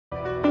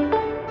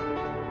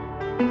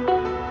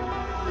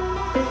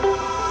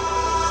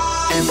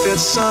if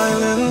it's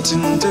silent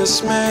in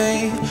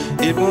dismay,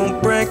 it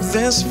won't break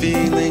this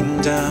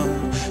feeling down.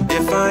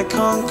 If I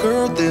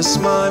conquer this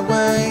my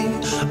way,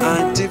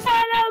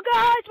 Hello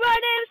guys, my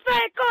name is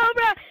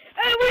Cobra,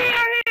 and we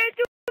are here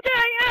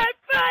today at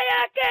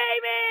Fire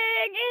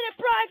Gaming in a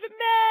private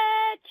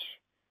match.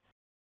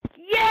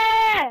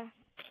 Yeah!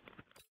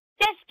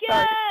 Let's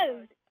go!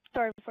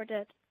 Sorry for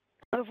that.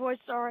 My voice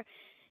are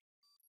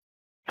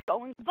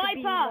going to be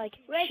like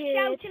we're shit.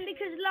 Shouting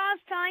because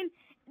last time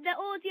the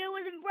audio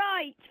wasn't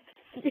right.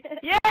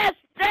 Yes,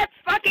 that's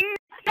fucking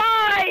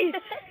nice!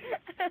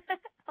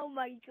 Oh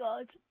my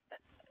god.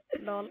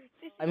 Lol.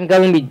 I'm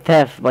going to be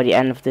deaf by the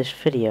end of this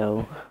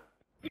video.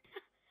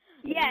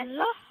 Yes.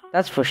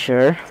 That's for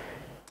sure.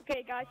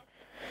 Okay, guys.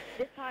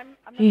 This time,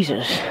 I'm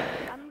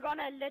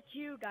gonna let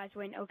you guys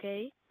win,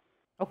 okay?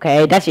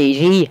 Okay, that's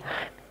easy.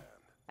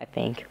 I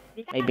think.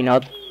 Maybe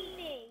not.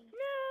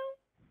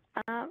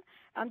 No.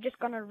 I'm just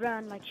gonna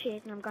run like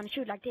shit, and I'm gonna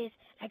shoot like this,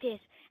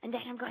 and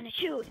then I'm gonna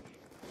shoot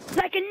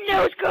like a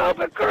no-scope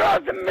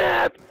across the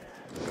map.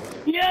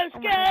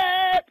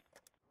 No-scope.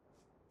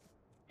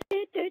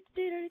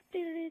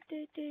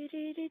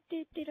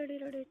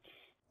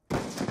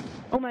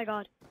 Oh my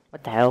god.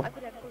 What the hell? I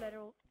could have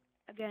collateral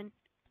again.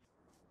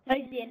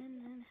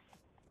 Again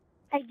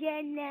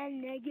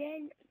and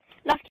again.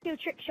 Last kill,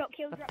 trick shot,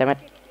 kill. Damn it.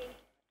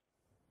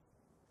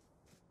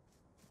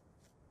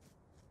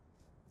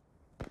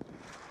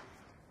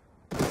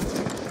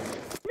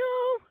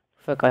 No.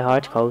 Fuck, I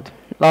hard code.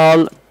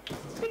 LOL.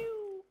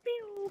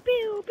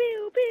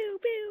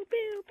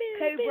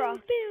 Cobra,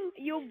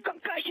 your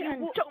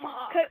concussion.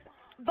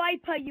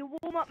 Viper, your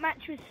warm-up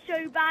match was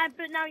so bad,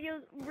 but now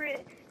you're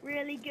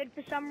really good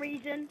for some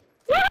reason.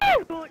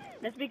 Woo!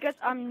 That's because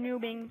I'm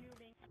noobing.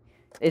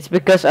 It's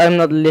because I'm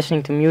not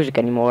listening to music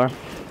anymore.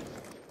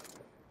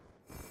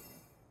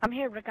 I'm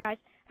here, guys.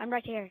 I'm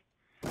right here.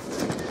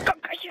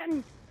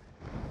 Concussion!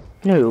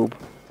 Noob.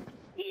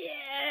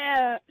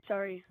 Yeah!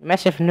 Sorry.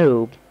 Massive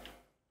noob.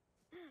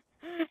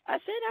 I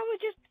said I was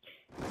just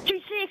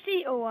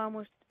 260. Oh, I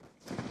almost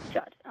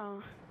shot.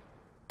 Oh.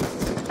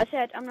 I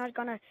said I'm not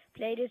gonna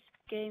play this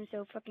game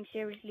so fucking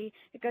seriously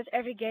because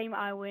every game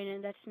I win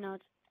and that's not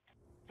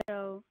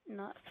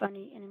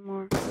funny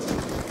anymore.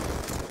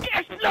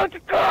 Explode the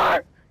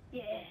car!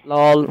 Yeah.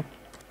 LOL.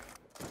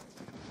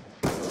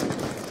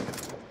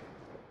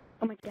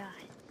 Oh my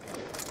god.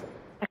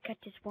 I cut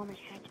this woman's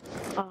head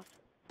off.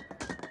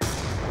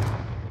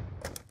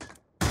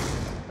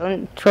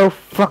 Don't throw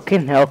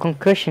fucking hell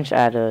concussions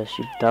at us,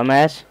 you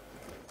dumbass.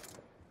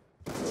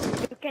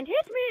 You can't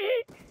hit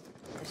me!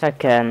 Yes, I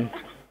can.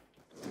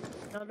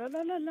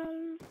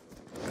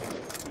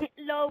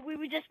 Lol, we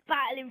were just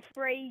battling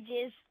for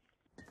ages.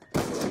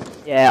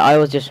 Yeah, I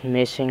was just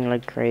missing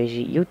like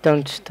crazy. You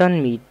don't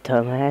stun me,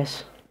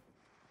 dumbass.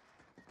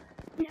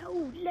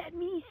 No, let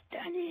me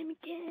stun him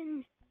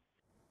again.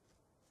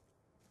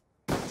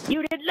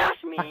 You did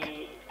lost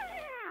me.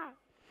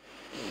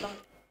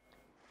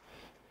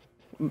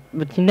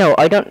 But you know,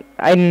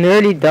 I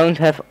nearly don't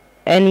have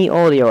any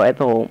audio at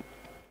all.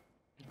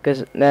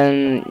 Because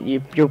then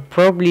you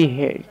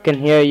probably can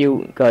hear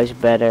you guys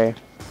better.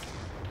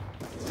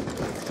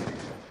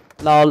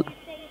 LOL.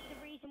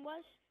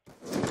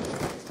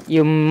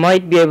 You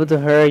might be able to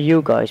hear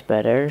you guys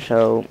better,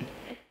 so... Okay.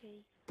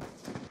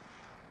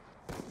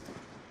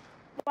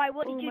 Why,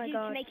 what did you do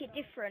to make it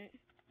different?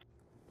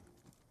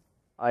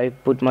 I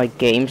put my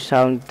game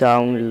sound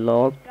down a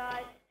lot.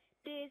 Guys,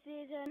 this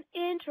is an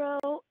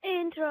intro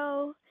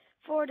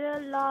for the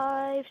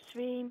live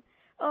stream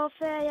of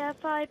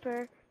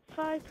Viper.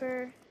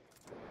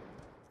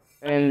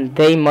 And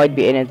they might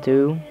be in it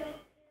too.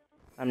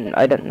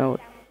 I don't know.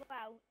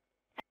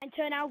 And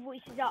turn our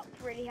voices up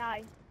really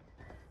high.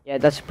 Yeah,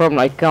 that's the problem.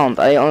 I can't.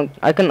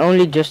 I can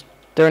only just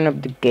turn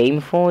up the game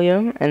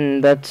volume,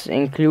 and that's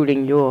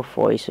including your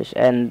voices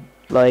and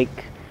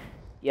like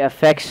the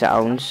effect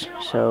sounds.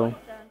 So.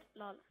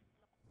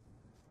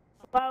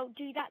 Well,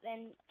 do that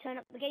then. Turn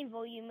up the game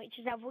volume, which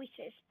is our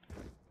voices.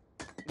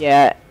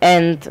 Yeah,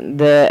 and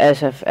the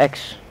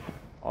SFX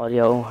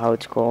audio, how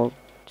it's called.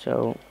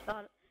 So.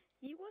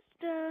 You were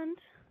stunned.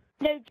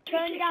 No,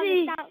 turn down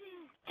the sound.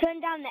 Turn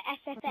down the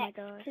SFX,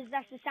 because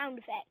that's the sound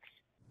effects.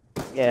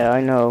 Yeah,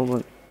 I know,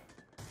 but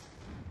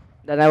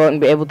then I won't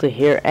be able to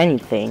hear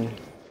anything.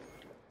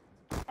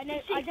 I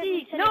know. I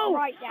don't turn it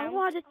right down. I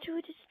wanted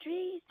to the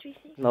street.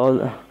 360.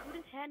 Lol. I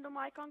couldn't handle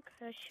my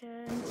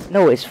concussion.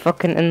 No, it's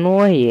fucking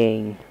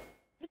annoying.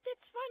 But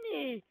it's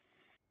funny.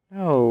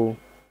 No.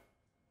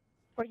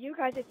 For you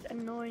guys, it's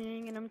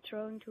annoying, and I'm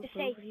throwing to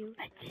both of you.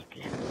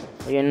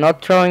 You're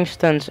not throwing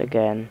stunts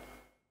again.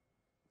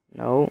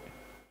 No.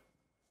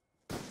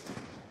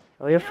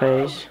 Show your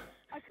face.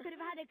 I could have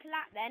had a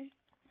clap then.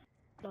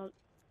 Lol.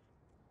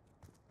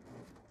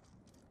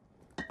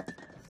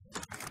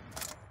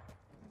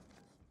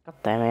 God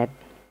damn it.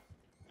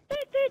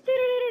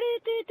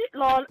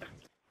 Lol.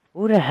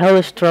 Who the hell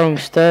is throwing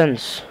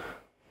stunts?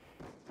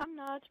 I'm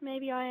not.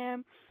 Maybe I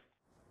am.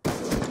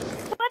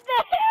 What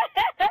the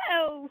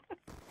hell?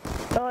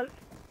 Lol.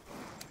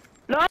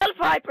 LOL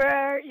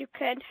Piper, you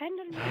can't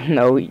handle me.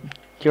 No,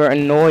 you're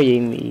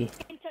annoying me.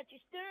 Can't touch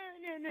us.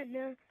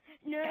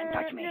 No. Can't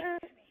touch me.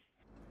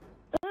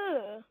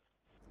 Ugh.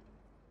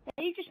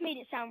 You just made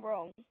it sound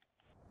wrong.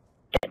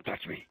 Can't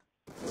touch me.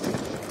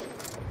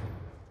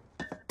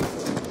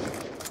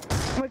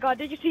 Oh my god,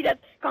 did you see that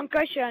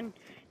concussion?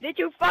 Did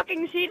you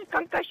fucking see the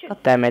concussion?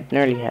 God damn it,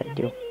 nearly had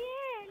you.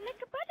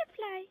 Like a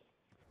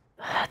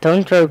butterfly.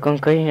 Don't throw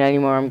concussion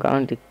anymore, I'm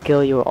going to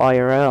kill you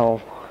IRL.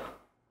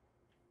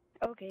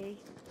 Okay,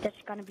 that's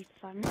gonna be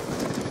fun.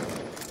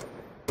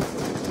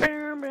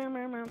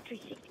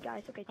 360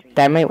 guys, okay, 360.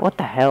 Damn it, what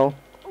the hell?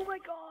 Oh my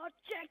god,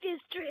 check this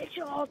trick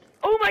shot!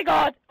 Oh my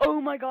god!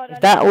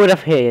 If that would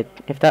have hit,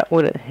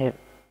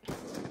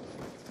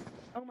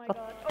 Oh my God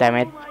god! damn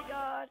it. Oh my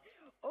god!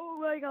 Oh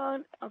my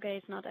god! Okay,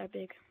 it's not that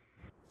big.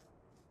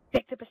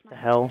 Picked up a The sniper.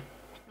 hell?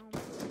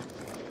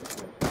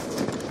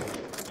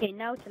 Okay,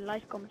 now it's a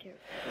live commentary.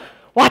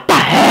 What the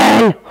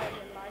hell? It's a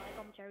live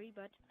commentary,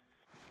 but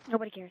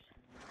nobody cares.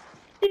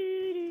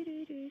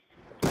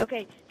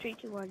 Okay, 3,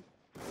 2, 1.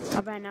 I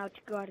ran out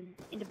to garden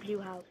in the blue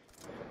house.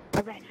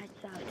 I ran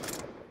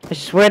south. I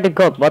swear to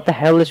God, what the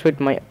hell is with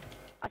my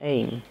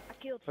aim? I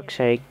killed him. Fuck's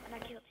sake. And I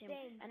killed him.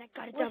 And I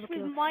got a double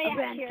kill. I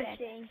ran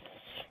fast.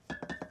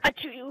 I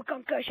threw you a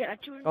concussion.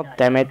 God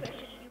damn it.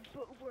 You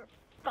both were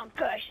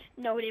concussed.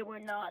 No, they were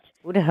not.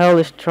 Who the hell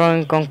is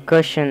throwing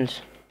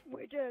concussions?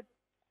 We're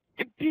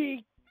the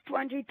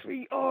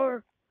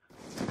P23R.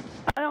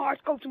 I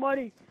hard-scoped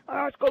somebody. I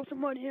hard-scoped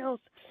somebody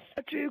else.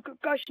 I threw a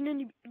concussion in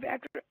the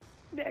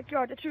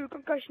backyard. I threw a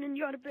concussion in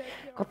the other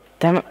backyard. God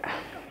damn it.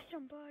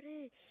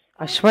 Somebody.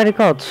 I swear to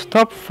God,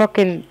 stop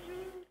fucking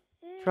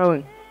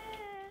throwing.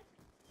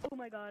 Oh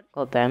my god.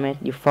 God damn it,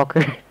 you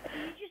fucker. You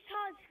just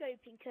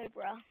hard-scoping,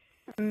 Cobra.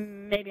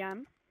 Maybe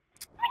I'm.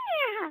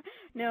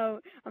 No,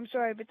 I'm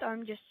sorry, but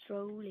I'm just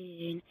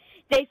trolling.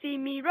 They see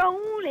me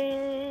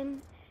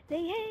rolling.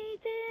 They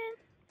hate it.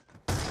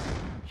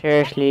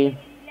 Seriously.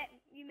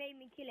 You made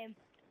me kill him.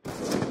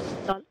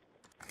 Lol.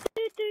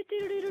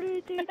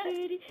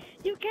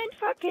 You can't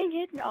fucking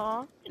hit me.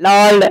 Aw.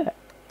 LOL.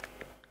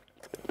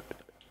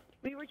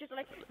 We were just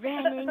like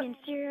running in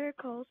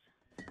circles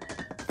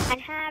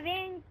and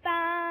having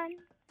fun.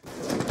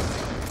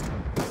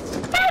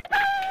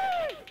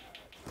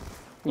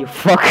 You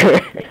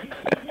fucker.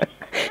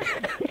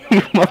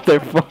 You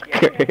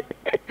motherfucker.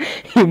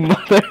 You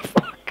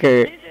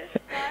motherfucker.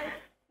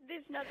 This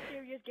is not a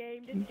serious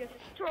game. This is just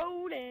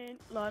trolling.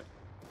 Lol.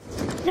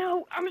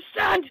 No, I'm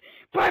stunned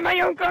by my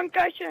own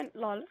concussion.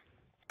 Lol.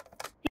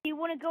 Do you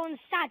want to go on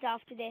sad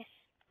after this?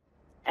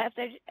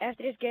 After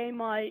this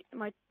game, I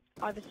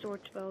have a sore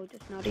throat.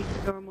 It's not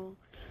even normal.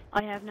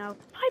 I have now.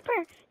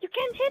 Piper, you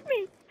can't hit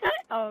me.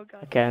 Oh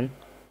god. I can.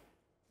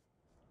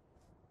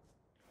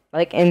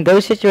 Like in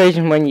those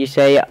situations when you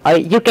say,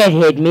 you can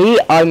hit me,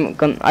 I'm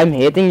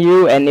hitting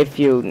you, and if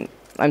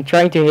I'm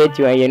trying to hit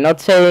you and you're not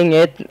saying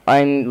it,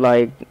 I'm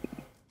like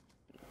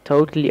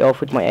totally off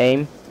with my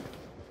aim.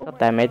 God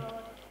damn it.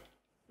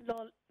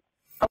 Lol.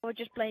 I was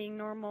just playing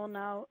normal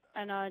now,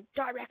 and I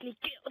directly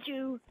killed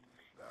you.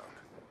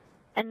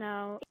 And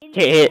now.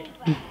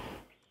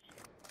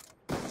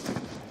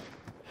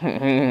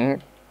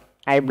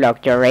 I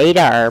blocked your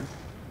radar.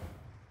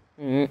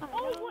 Oh,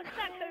 what's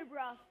that,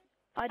 Cobra?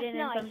 I didn't.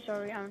 Nice. I'm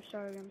sorry.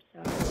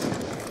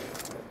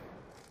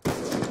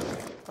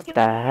 What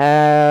the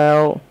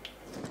hell?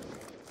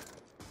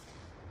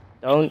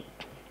 Don't.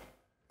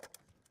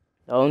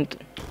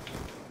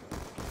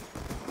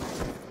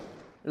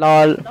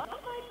 LOL.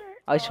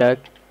 I suck.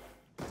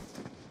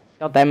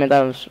 God damn it,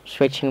 I was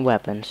switching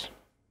weapons.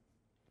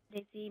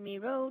 They see me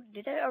roll.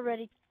 Did I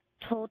already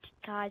told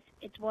guys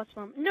it was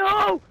from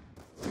No!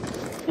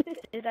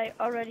 Did I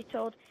already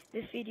told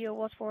this video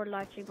was for a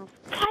live stream of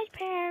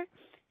Piper?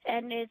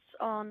 And it's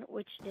on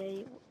which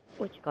day?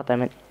 God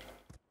damn it.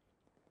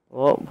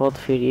 What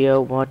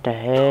video? What the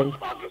hell?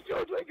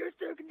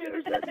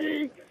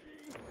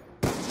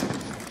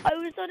 I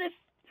was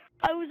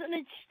on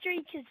a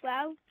streak as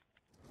well.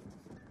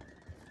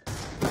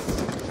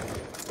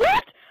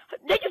 What?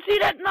 Did you see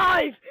that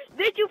knife?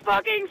 Did you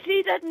fucking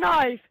see that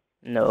knife?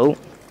 No.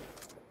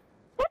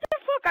 What the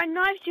fuck? I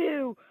knifed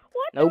you.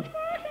 What Nope. the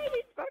fuck? I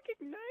didn't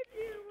fucking knife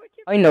you.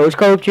 I know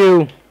scoped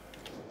you.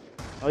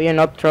 Oh, you're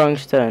not throwing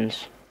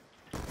stuns.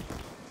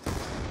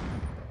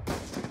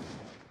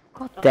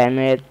 God damn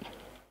it.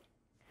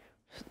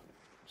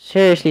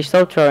 Seriously,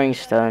 stop throwing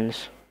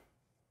stuns.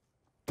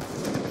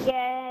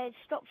 Yeah,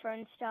 stop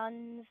throwing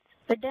stuns.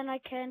 But then I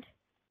can't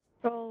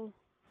roll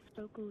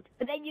so good.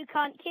 But then you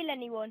can't kill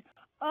anyone.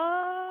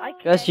 Oh.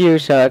 Because you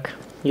suck.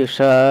 You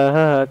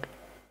suck.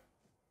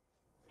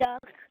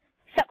 Suck.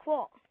 Suck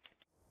what?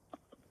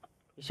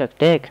 You suck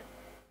dick.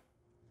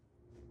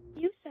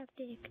 You suck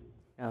dick.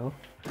 No.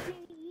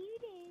 You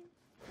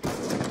did.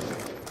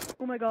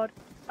 Oh my god.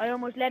 I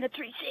almost landed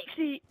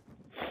 360.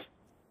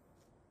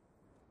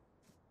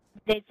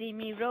 They see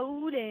me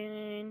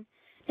rolling.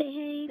 They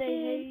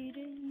hate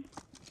it.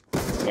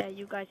 Yeah,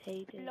 you guys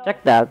hate it.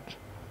 Check that.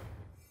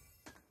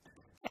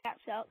 That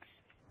sucks.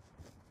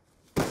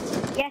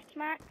 Yes,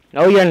 Max?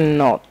 No, you're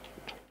not.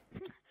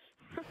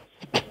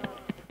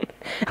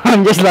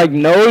 I'm just like,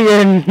 no,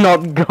 you're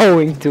not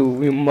going to,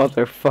 you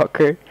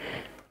motherfucker.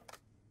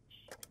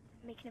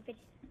 I'm making a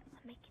video.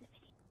 I'm making a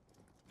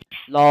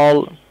video.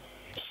 Lol.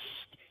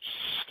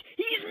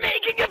 He's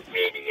making a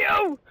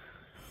video!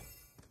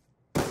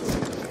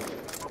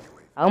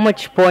 How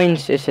much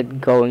points is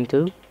it going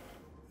to?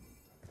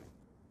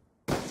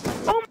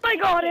 Oh my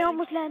god, I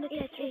almost landed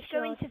that. It's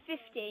going to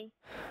 50.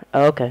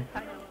 Oh, okay. I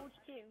know,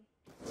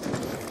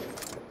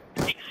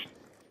 42.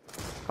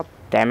 God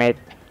damn it.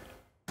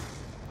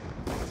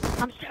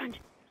 I'm stunned.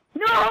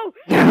 No!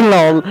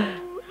 Lol.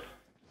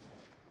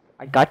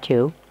 I got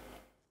you.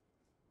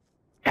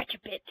 Gotcha,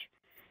 bitch.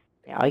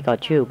 Yeah, I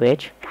got you,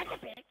 bitch. Gotcha,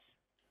 bitch.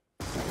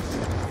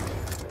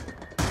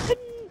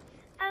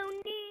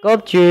 Oh, no.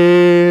 Got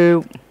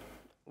you!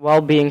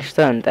 While being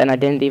stunned, and I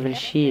didn't even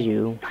see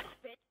you.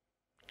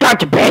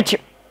 Gotcha, bitch!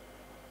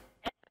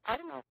 I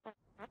don't know.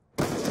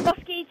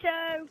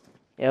 Mosquito!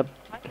 Yep.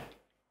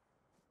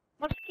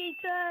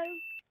 Mosquito!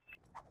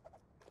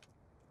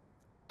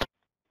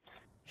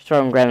 Just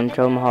throwing random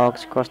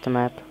tomahawks across the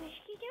map.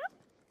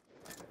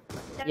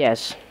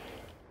 Yes.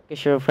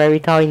 Because you're very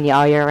tiny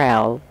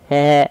IRL.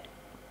 Heh.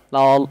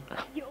 Lol.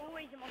 You're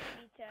always a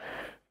mosquito.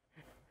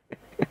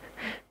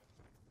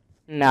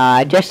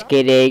 Nah, just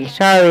kidding.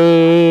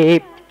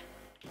 Sorry.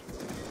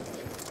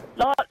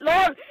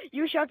 Lord,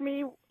 you shot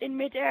me in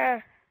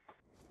midair.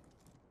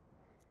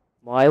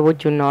 Why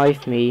would you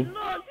knife me?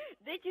 Lord,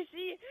 did you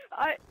see?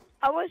 I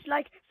was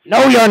like.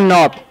 No, you're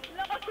not.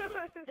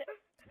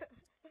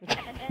 And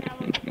then I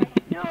was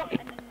like, no, and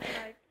then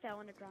I fell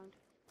on the ground.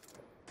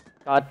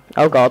 God.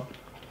 Oh God.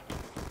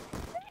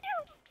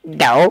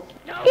 No.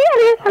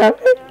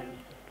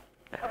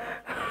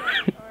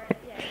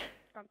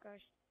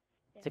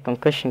 It's a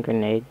concussion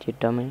grenade, you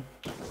dummy.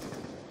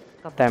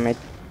 God damn it.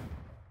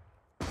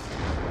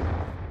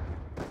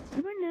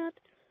 You're not.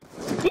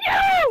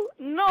 No!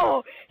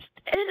 No!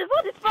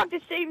 What the fuck,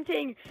 the same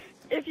thing.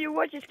 If you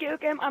watch a skill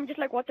cam, I'm just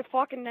like, what the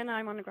fuck, and then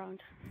I'm on the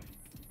ground.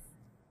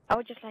 I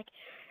was just like,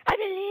 I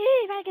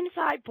believe I can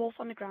fly both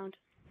on the ground.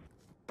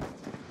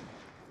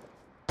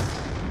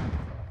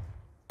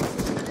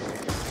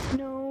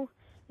 No.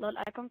 Lol,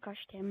 I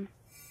concussed him.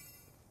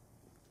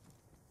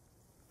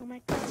 Oh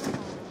my god.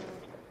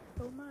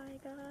 Oh my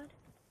god.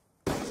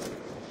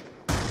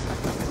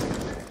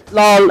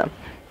 LOL.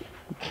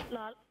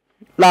 Lol.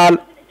 LOL.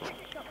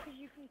 Because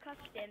you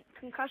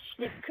concussed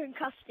him.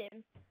 Concussed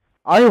him.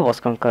 I was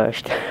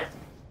concussed.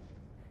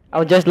 I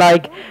was just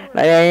like, what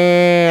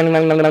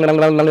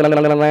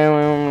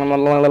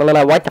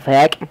the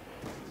fuck?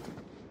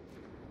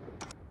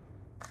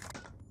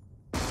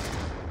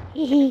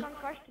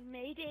 Concussed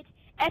made it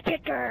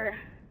epicer.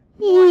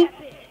 More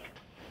epic.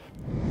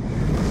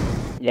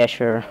 Yeah,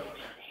 sure.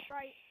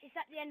 Right, is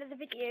that the end of the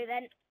video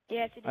then?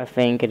 Yes, it is. I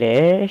think it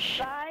is.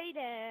 Bye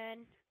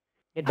then.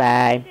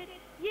 Goodbye.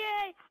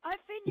 Yay! I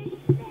finished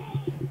it!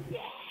 Yeah!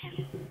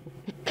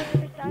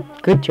 First time on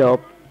Good my job.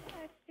 life,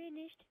 I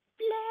finished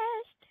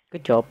blessed.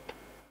 Good job.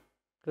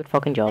 Good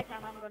fucking job. Next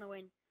time I'm gonna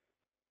win.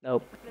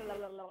 Nope.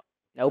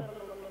 Nope.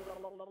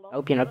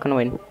 Nope, you're not gonna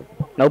win.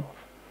 Nope.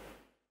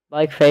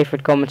 Like,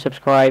 favorite, comment,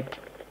 subscribe.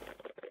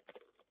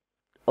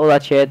 All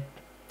that shit.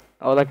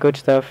 All that good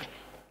stuff.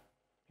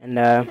 And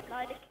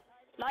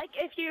Like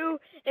if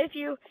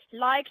you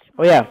liked.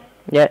 oh yeah.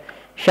 Yeah.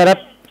 Shut up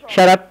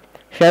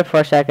for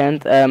a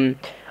second.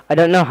 I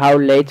don't know how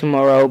late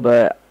tomorrow,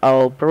 but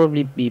I'll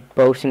probably be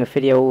posting a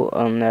video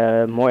on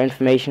more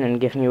information and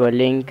giving you a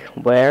link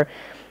where.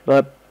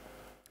 But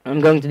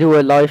I'm going to do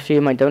a live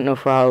stream. I don't know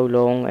for how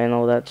long and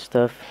all that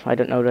stuff. I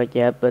don't know that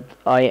yet, but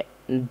I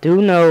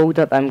do know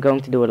that I'm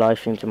going to do a live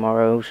stream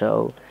tomorrow.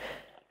 So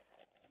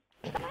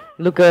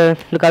look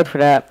out for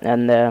that,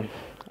 and I'll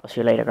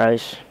see you later,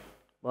 guys.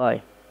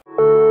 Bye.